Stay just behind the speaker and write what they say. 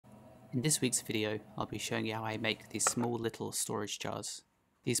In this week's video, I'll be showing you how I make these small little storage jars.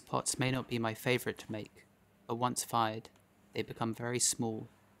 These pots may not be my favourite to make, but once fired, they become very small,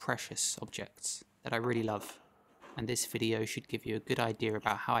 precious objects that I really love, and this video should give you a good idea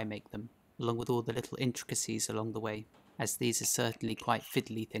about how I make them, along with all the little intricacies along the way, as these are certainly quite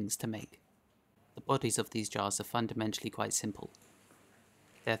fiddly things to make. The bodies of these jars are fundamentally quite simple.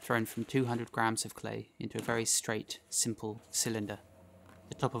 They're thrown from 200 grams of clay into a very straight, simple cylinder,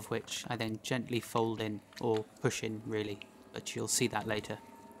 the top of which I then gently fold in, or push in really, but you'll see that later.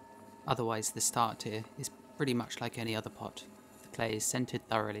 Otherwise the start here is pretty much like any other pot. The clay is centered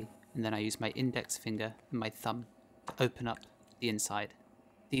thoroughly, and then I use my index finger and my thumb to open up the inside.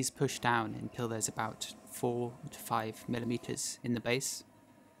 These push down until there's about 4 to 5 millimeters in the base.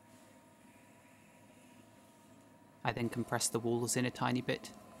 I then compress the walls in a tiny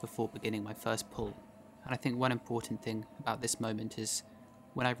bit before beginning my first pull, and I think one important thing about this moment is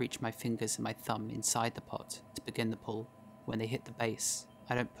when I reach my fingers and my thumb inside the pot to begin the pull, when they hit the base,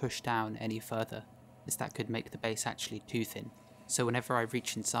 I don't push down any further, as that could make the base actually too thin. So whenever I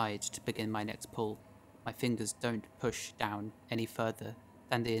reach inside to begin my next pull, my fingers don't push down any further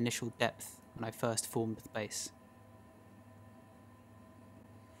than the initial depth when I first formed the base.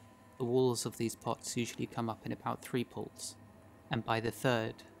 The walls of these pots usually come up in about 3 pulls, and by the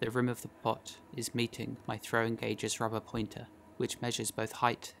third, the rim of the pot is meeting my throwing gauge's rubber pointer, which measures both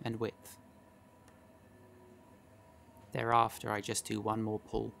height and width. Thereafter I just do one more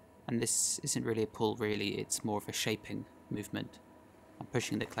pull, and this isn't really a pull really, it's more of a shaping movement. I'm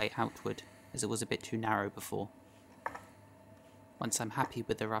pushing the clay outward as it was a bit too narrow before. Once I'm happy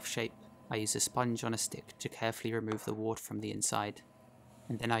with the rough shape, I use a sponge on a stick to carefully remove the wart from the inside,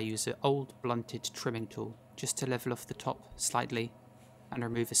 and then I use an old blunted trimming tool just to level off the top slightly and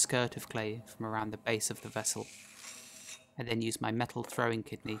remove a skirt of clay from around the base of the vessel. I then use my metal throwing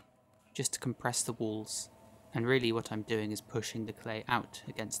kidney just to compress the walls, and really what I'm doing is pushing the clay out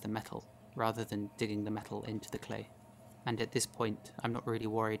against the metal rather than digging the metal into the clay. And at this point I'm not really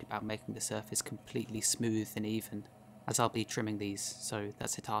worried about making the surface completely smooth and even, as I'll be trimming these, so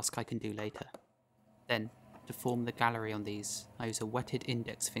that's a task I can do later. Then, to form the gallery on these, I use a wetted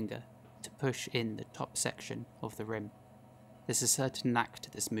index finger to push in the top section of the rim. There's a certain knack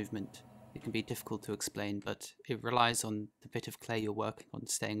to this movement. It can be difficult to explain, but it relies on the bit of clay you're working on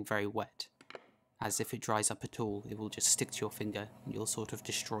staying very wet, as if it dries up at all, it will just stick to your finger and you'll sort of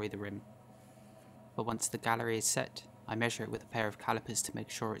destroy the rim. But once the gallery is set, I measure it with a pair of callipers to make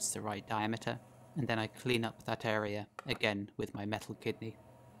sure it's the right diameter, and then I clean up that area, again with my metal kidney.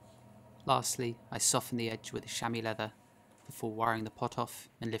 Lastly, I soften the edge with a chamois leather before wiring the pot off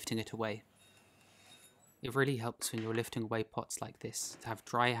and lifting it away. It really helps when you're lifting away pots like this to have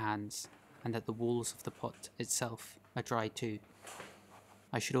dry hands, and that the walls of the pot itself are dry too.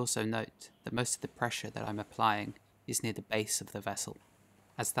 I should also note that most of the pressure that I'm applying is near the base of the vessel,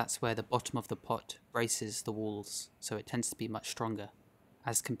 as that's where the bottom of the pot braces the walls, so it tends to be much stronger,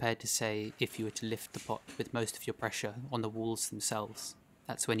 as compared to say if you were to lift the pot with most of your pressure on the walls themselves.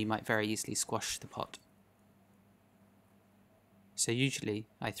 That's when you might very easily squash the pot. So usually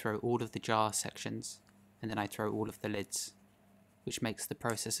I throw all of the jar sections, and then I throw all of the lids, which makes the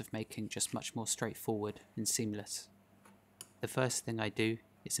process of making just much more straightforward and seamless. The first thing I do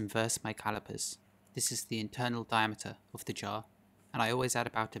is inverse my callipers. This is the internal diameter of the jar, and I always add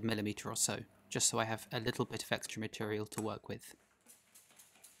about 1 millimeter or so, just so I have a little bit of extra material to work with.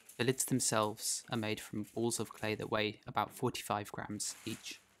 The lids themselves are made from balls of clay that weigh about 45 grams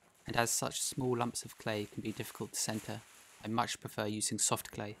each, and as such small lumps of clay can be difficult to center, I much prefer using soft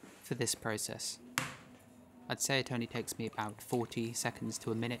clay for this process. I'd say it only takes me about 40 seconds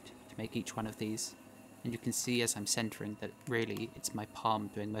to a minute to make each one of these, and you can see as I'm centering that really it's my palm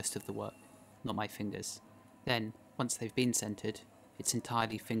doing most of the work, not my fingers. Then, once they've been centered, it's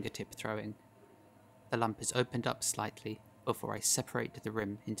entirely fingertip throwing. The lump is opened up slightly before I separate the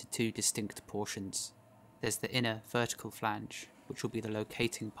rim into 2 distinct portions. There's the inner vertical flange, which will be the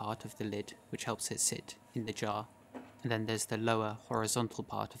locating part of the lid, which helps it sit in the jar, and then there's the lower horizontal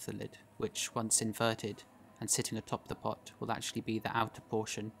part of the lid, which once inverted and sitting atop the pot will actually be the outer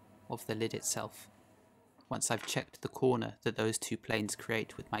portion of the lid itself. Once I've checked the corner that those 2 planes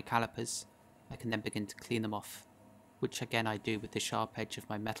create with my callipers, I can then begin to clean them off, which again I do with the sharp edge of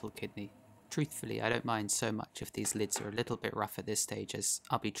my metal kidney. Truthfully, I don't mind so much if these lids are a little bit rough at this stage, as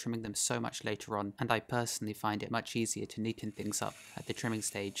I'll be trimming them so much later on, and I personally find it much easier to neaten things up at the trimming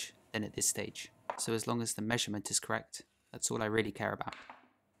stage than at this stage. So as long as the measurement is correct, that's all I really care about.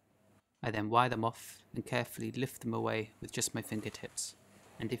 I then wire them off and carefully lift them away with just my fingertips,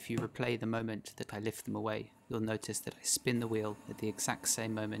 and if you replay the moment that I lift them away you'll notice that I spin the wheel at the exact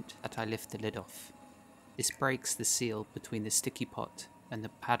same moment that I lift the lid off. This breaks the seal between the sticky pot and the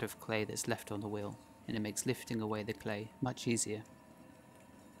pad of clay that's left on the wheel, and it makes lifting away the clay much easier.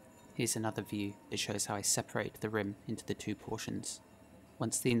 Here's another view that shows how I separate the rim into the two portions.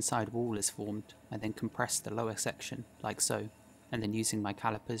 Once the inside wall is formed, I then compress the lower section, like so, and then using my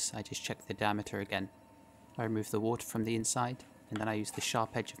calipers I just check the diameter again. I remove the water from the inside, and then I use the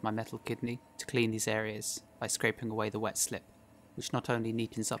sharp edge of my metal kidney to clean these areas by scraping away the wet slip, which not only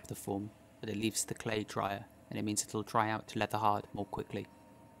neatens up the form, but it leaves the clay drier, and it means it'll dry out to leather hard more quickly.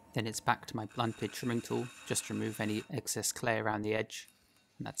 Then it's back to my blunted trimming tool, just to remove any excess clay around the edge,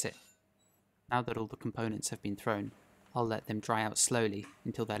 and that's it. Now that all the components have been thrown, I'll let them dry out slowly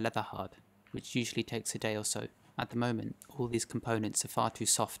until they're leather hard, which usually takes a day or so. At the moment, all these components are far too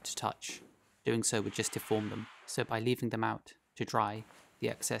soft to touch. Doing so would just deform them, so by leaving them out to dry, the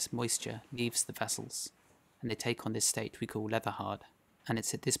excess moisture leaves the vessels, and they take on this state we call leather hard, and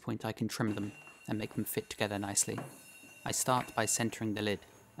it's at this point I can trim them and make them fit together nicely. I start by centering the lid,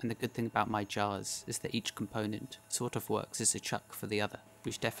 and the good thing about my jars is that each component sort of works as a chuck for the other,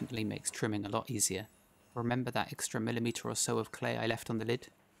 which definitely makes trimming a lot easier. Remember that extra millimetre or so of clay I left on the lid?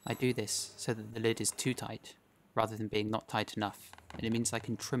 I do this so that the lid is too tight, rather than being not tight enough, and it means I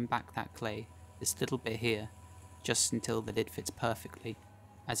can trim back that clay, this little bit here, just until the lid fits perfectly,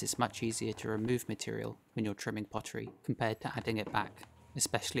 as it's much easier to remove material when you're trimming pottery compared to adding it back,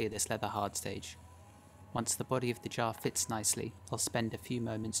 especially at this leather hard stage. Once the body of the jar fits nicely, I'll spend a few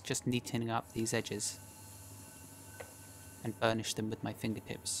moments just neatening up these edges and burnish them with my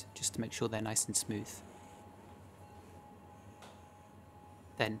fingertips just to make sure they're nice and smooth.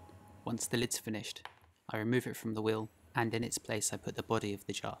 Then, once the lid's finished, I remove it from the wheel, and in its place I put the body of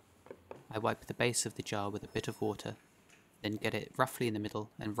the jar. I wipe the base of the jar with a bit of water, then get it roughly in the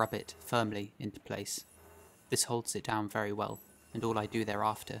middle and rub it firmly into place. This holds it down very well, and all I do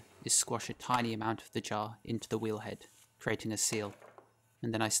thereafter is squash a tiny amount of the jar into the wheel head, creating a seal,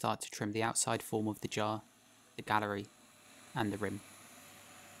 and then I start to trim the outside form of the jar, the gallery, and the rim.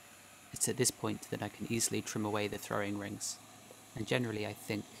 It's at this point that I can easily trim away the throwing rings, and generally I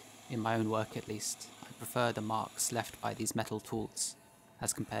think, in my own work at least, I prefer the marks left by these metal tools,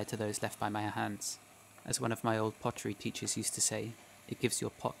 as compared to those left by my hands. As one of my old pottery teachers used to say, it gives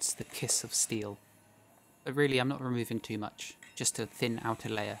your pots the kiss of steel. But really I'm not removing too much, just a thin outer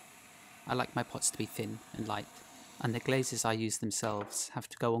layer. I like my pots to be thin and light, and the glazes I use themselves have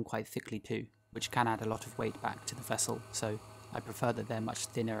to go on quite thickly too, which can add a lot of weight back to the vessel, so I prefer that they're much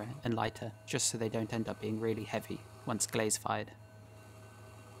thinner and lighter, just so they don't end up being really heavy once glaze fired.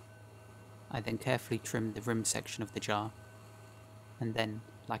 I then carefully trim the rim section of the jar, and then,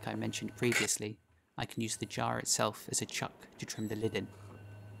 like I mentioned previously, I can use the jar itself as a chuck to trim the lid in.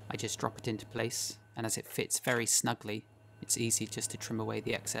 I just drop it into place, and as it fits very snugly, it's easy just to trim away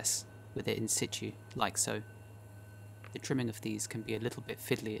the excess with it in situ, like so. The trimming of these can be a little bit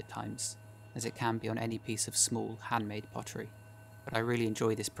fiddly at times, as it can be on any piece of small handmade pottery, but I really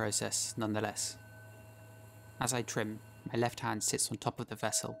enjoy this process nonetheless. As I trim, my left hand sits on top of the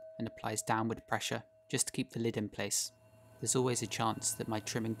vessel and applies downward pressure just to keep the lid in place. There's always a chance that my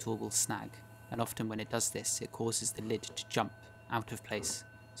trimming tool will snag, and often when it does this it causes the lid to jump out of place,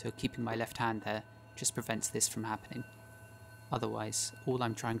 so keeping my left hand there just prevents this from happening. Otherwise, all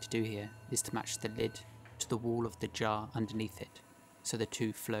I'm trying to do here is to match the lid to the wall of the jar underneath it, so the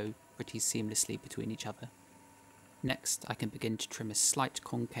two flow pretty seamlessly between each other. Next, I can begin to trim a slight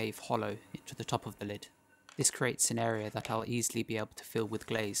concave hollow into the top of the lid. This creates an area that I'll easily be able to fill with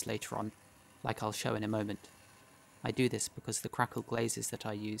glaze later on, like I'll show in a moment. I do this because the crackled glazes that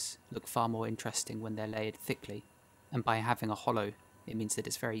I use look far more interesting when they're layered thickly, and by having a hollow, it means that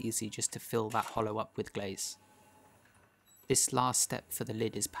it's very easy just to fill that hollow up with glaze. This last step for the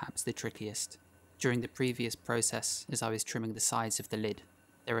lid is perhaps the trickiest. During the previous process, as I was trimming the sides of the lid,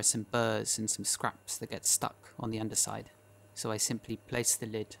 there are some burrs and some scraps that get stuck on the underside, so I simply place the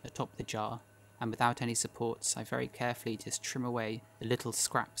lid atop the jar, and without any supports I very carefully just trim away the little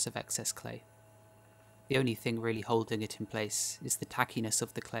scraps of excess clay. The only thing really holding it in place is the tackiness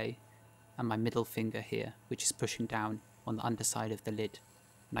of the clay, and my middle finger here, which is pushing down on the underside of the lid,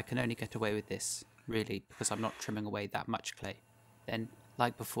 and I can only get away with this, really, because I'm not trimming away that much clay. Then,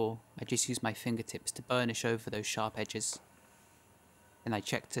 like before, I just use my fingertips to burnish over those sharp edges. Then I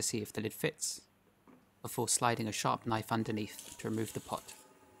check to see if the lid fits, before sliding a sharp knife underneath to remove the pot,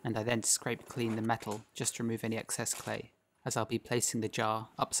 and I then scrape clean the metal just to remove any excess clay, as I'll be placing the jar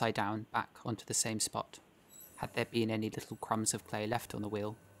upside down back onto the same spot. Had there been any little crumbs of clay left on the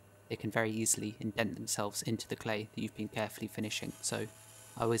wheel, they can very easily indent themselves into the clay that you've been carefully finishing, so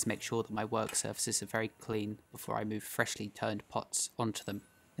I always make sure that my work surfaces are very clean before I move freshly turned pots onto them.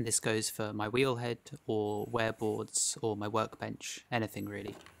 And this goes for my wheelhead, or wearboards, or my workbench, anything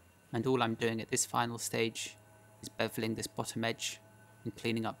really. And all I'm doing at this final stage is beveling this bottom edge and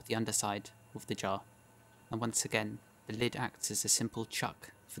cleaning up the underside of the jar. And once again, the lid acts as a simple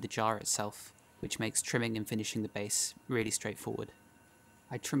chuck for the jar itself, which makes trimming and finishing the base really straightforward.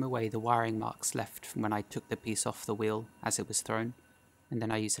 I trim away the wiring marks left from when I took the piece off the wheel as it was thrown, and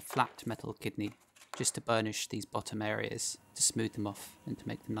then I use a flat metal kidney just to burnish these bottom areas, to smooth them off and to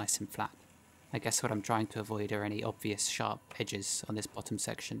make them nice and flat. I guess what I'm trying to avoid are any obvious sharp edges on this bottom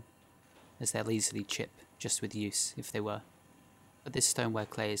section, as they'll easily chip just with use if they were. But this stoneware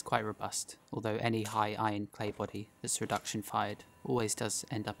clay is quite robust, although any high iron clay body that's reduction fired always does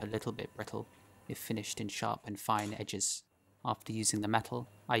end up a little bit brittle if finished in sharp and fine edges. After using the metal,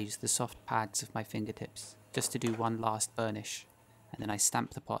 I use the soft pads of my fingertips just to do one last burnish, and then I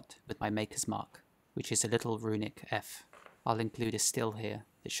stamp the pot with my maker's mark, which is a little runic F. I'll include a still here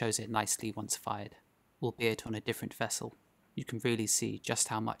that shows it nicely once fired, albeit on a different vessel. You can really see just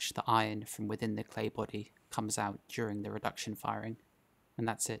how much the iron from within the clay body comes out during the reduction firing. And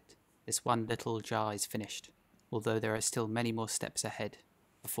that's it. This one little jar is finished, although there are still many more steps ahead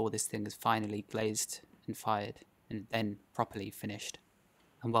before this thing is finally glazed and fired and then properly finished.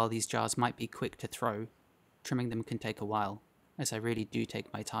 And while these jars might be quick to throw, trimming them can take a while, as I really do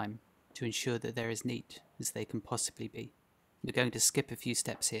take my time to ensure that they're as neat as they can possibly be. We're going to skip a few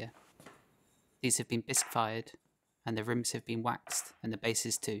steps here. These have been bisque fired, and the rims have been waxed, and the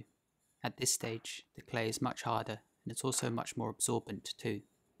bases too. At this stage, the clay is much harder, and it's also much more absorbent too,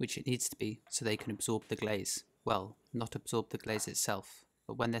 which it needs to be so they can absorb the glaze. Well, not absorb the glaze itself,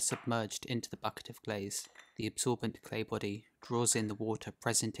 but when they're submerged into the bucket of glaze, the absorbent clay body draws in the water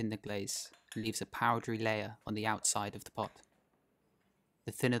present in the glaze and leaves a powdery layer on the outside of the pot.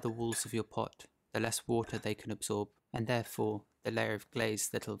 The thinner the walls of your pot, the less water they can absorb, and therefore the layer of glaze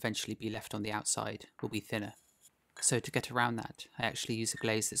that will eventually be left on the outside will be thinner. So to get around that, I actually use a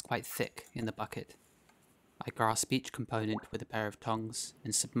glaze that's quite thick in the bucket. I grasp each component with a pair of tongs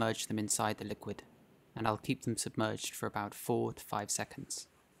and submerge them inside the liquid, and I'll keep them submerged for about 4 to 5 seconds.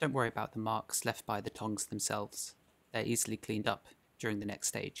 Don't worry about the marks left by the tongs themselves. They're easily cleaned up during the next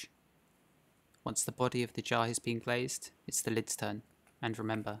stage. Once the body of the jar has been glazed, it's the lid's turn. And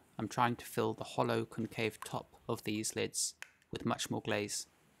remember, I'm trying to fill the hollow concave top of these lids with much more glaze.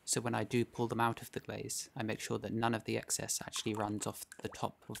 So when I do pull them out of the glaze, I make sure that none of the excess actually runs off the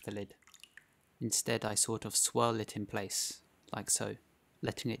top of the lid. Instead, I sort of swirl it in place, like so,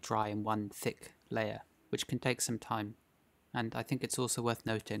 letting it dry in one thick layer, which can take some time. And I think it's also worth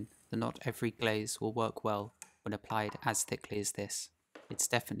noting that not every glaze will work well when applied as thickly as this. It's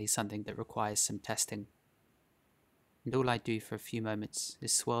definitely something that requires some testing. And all I do for a few moments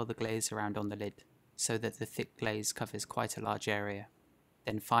is swirl the glaze around on the lid, so that the thick glaze covers quite a large area.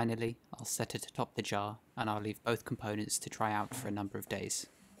 Then finally, I'll set it atop the jar, and I'll leave both components to dry out for a number of days,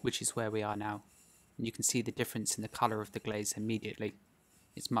 which is where we are now. And you can see the difference in the colour of the glaze immediately.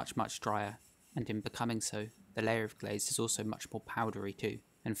 It's much drier, and in becoming so, the layer of glaze is also much more powdery too,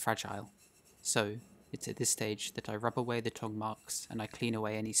 and fragile. So, it's at this stage that I rub away the tongue marks and I clean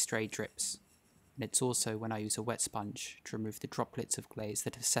away any stray drips. And it's also when I use a wet sponge to remove the droplets of glaze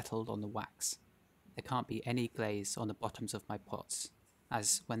that have settled on the wax. There can't be any glaze on the bottoms of my pots,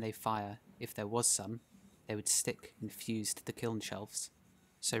 as when they fire, if there was some, they would stick and fuse to the kiln shelves.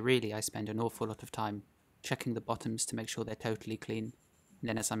 So really I spend an awful lot of time checking the bottoms to make sure they're totally clean, and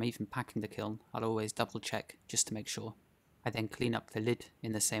then as I'm even packing the kiln, I'll always double check just to make sure. I then clean up the lid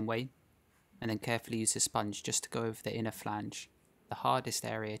in the same way, and then carefully use a sponge just to go over the inner flange. The hardest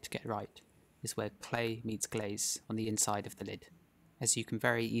area to get right is where clay meets glaze on the inside of the lid, as you can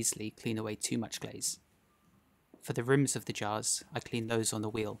very easily clean away too much glaze. For the rims of the jars, I clean those on the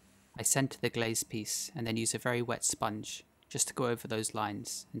wheel. I centre the glaze piece and then use a very wet sponge just to go over those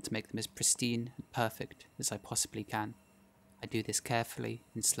lines and to make them as pristine and perfect as I possibly can. I do this carefully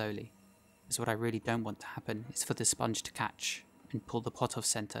and slowly, as what I really don't want to happen is for the sponge to catch and pull the pot off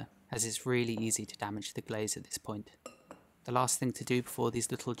centre, as it's really easy to damage the glaze at this point. The last thing to do before these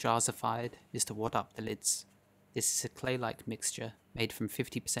little jars are fired is to wad up the lids. This is a clay-like mixture made from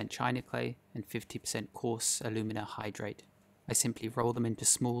 50% china clay and 50% coarse alumina hydrate. I simply roll them into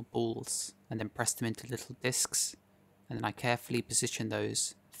small balls and then press them into little discs, and then I carefully position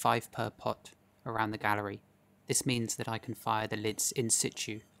those, 5 per pot, around the gallery. This means that I can fire the lids in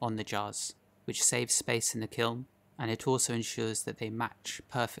situ on the jars, which saves space in the kiln, and it also ensures that they match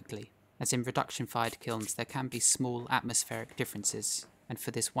perfectly. As in reduction-fired kilns, there can be small atmospheric differences, and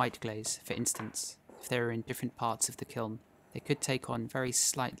for this white glaze, for instance, if they are in different parts of the kiln, They could take on very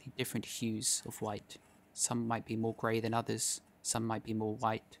slightly different hues of white. Some might be more grey than others, some might be more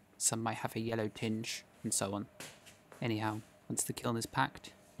white, some might have a yellow tinge, and so on. Anyhow, once the kiln is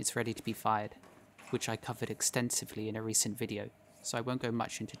packed, it's ready to be fired, which I covered extensively in a recent video, so I won't go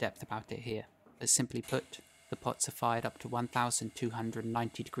much into depth about it here. But simply put, the pots are fired up to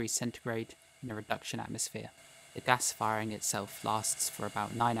 1290 degrees centigrade in a reduction atmosphere. The gas firing itself lasts for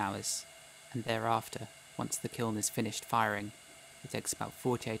about 9 hours, and thereafter, once the kiln is finished firing, it takes about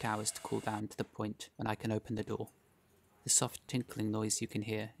 48 hours to cool down to the point when I can open the door. The soft tinkling noise you can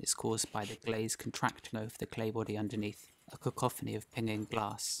hear is caused by the glaze contracting over the clay body underneath, a cacophony of pinging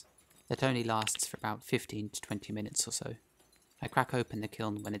glass that only lasts for about 15 to 20 minutes or so. I crack open the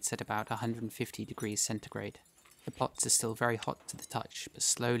kiln when it's at about 150 degrees centigrade. The pots are still very hot to the touch, but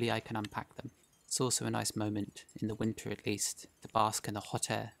slowly I can unpack them. It's also a nice moment, in the winter at least, to bask in the hot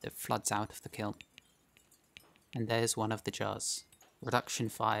air that floods out of the kiln. And there's one of the jars. Reduction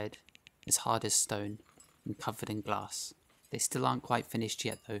fired, as hard as stone, and covered in glass. They still aren't quite finished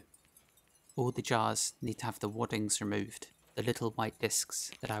yet though. All the jars need to have the waddings removed, the little white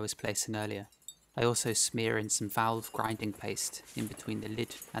discs that I was placing earlier. I also smear in some valve grinding paste in between the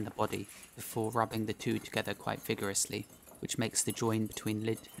lid and the body before rubbing the two together quite vigorously, which makes the join between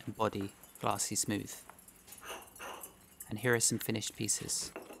lid and body glassy smooth. And here are some finished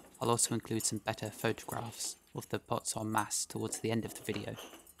pieces. I'll also include some better photographs of the pots en masse towards the end of the video.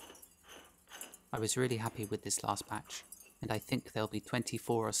 I was really happy with this last batch, and I think there'll be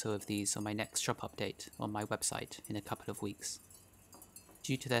 24 or so of these on my next shop update on my website in a couple of weeks.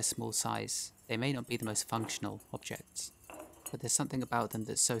 Due to their small size, they may not be the most functional objects, but there's something about them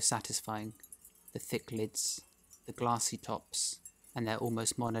that's so satisfying. The thick lids, the glassy tops, and their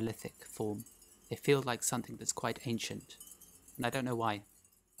almost monolithic form. They feel like something that's quite ancient, and I don't know why.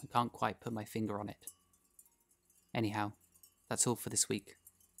 I can't quite put my finger on it. Anyhow, that's all for this week.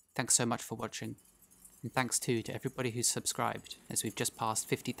 Thanks so much for watching, and thanks too to everybody who's subscribed, as we've just passed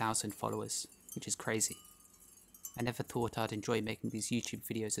 50,000 followers, which is crazy. I never thought I'd enjoy making these YouTube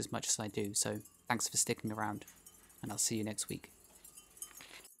videos as much as I do, so thanks for sticking around, and I'll see you next week.